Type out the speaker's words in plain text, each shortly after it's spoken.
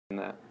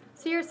that.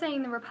 So you're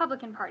saying the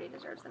Republican Party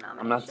deserves the nomination?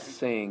 I'm not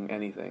saying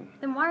anything.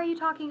 Then why are you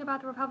talking about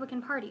the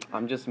Republican Party?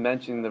 I'm just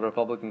mentioning the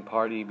Republican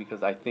Party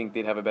because I think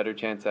they'd have a better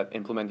chance at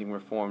implementing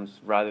reforms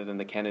rather than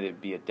the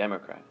candidate be a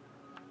Democrat.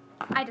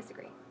 I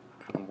disagree.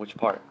 On which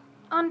part?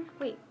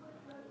 Wait.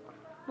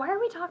 Why are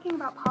we talking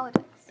about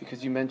politics?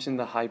 Because you mentioned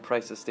the high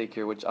price at stake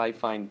here, which I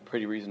find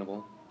pretty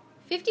reasonable.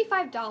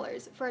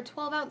 $55 for a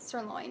 12-ounce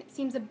sirloin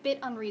seems a bit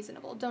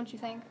unreasonable, don't you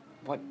think?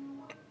 What?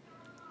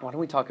 Why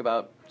don't we talk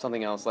about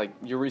something else, like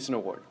your recent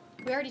award?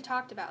 We already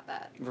talked about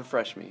that.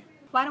 Refresh me.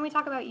 Why don't we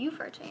talk about you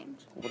for a change?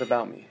 What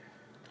about me?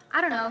 I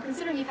don't know.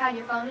 Considering you've had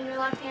your phone in your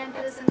left hand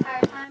for this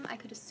entire time, I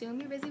could assume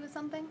you're busy with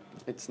something.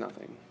 It's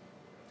nothing.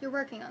 You're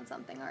working on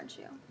something, aren't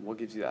you? What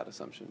gives you that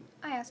assumption?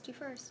 I asked you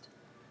first.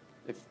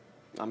 If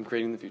I'm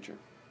creating the future.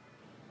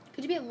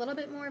 Could you be a little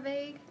bit more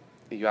vague?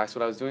 You asked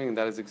what I was doing, and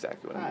that is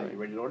exactly what I'm Hi, doing. you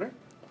ready to order?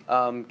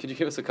 Could you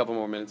give us a couple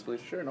more minutes,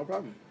 please? Sure, no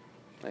problem.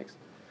 Thanks.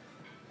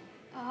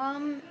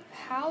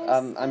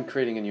 How's... I'm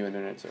creating a new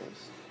internet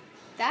service.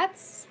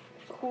 That's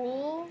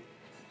cool.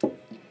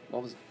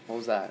 What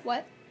was that?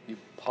 What? You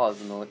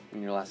paused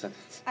in your last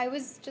sentence. I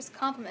was just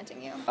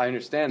complimenting you. I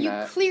understand You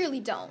that. clearly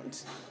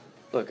don't.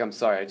 Look, I'm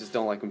sorry. I just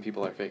don't like when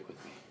people are fake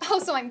with me. Oh,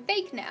 so I'm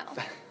fake now.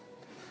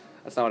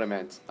 That's not what I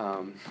meant.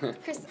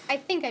 Chris, I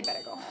think I'd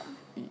better go home.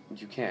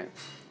 You can't.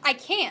 I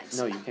can't.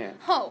 No, you can't.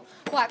 Oh,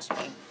 watch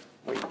me.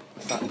 Wait,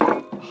 stop.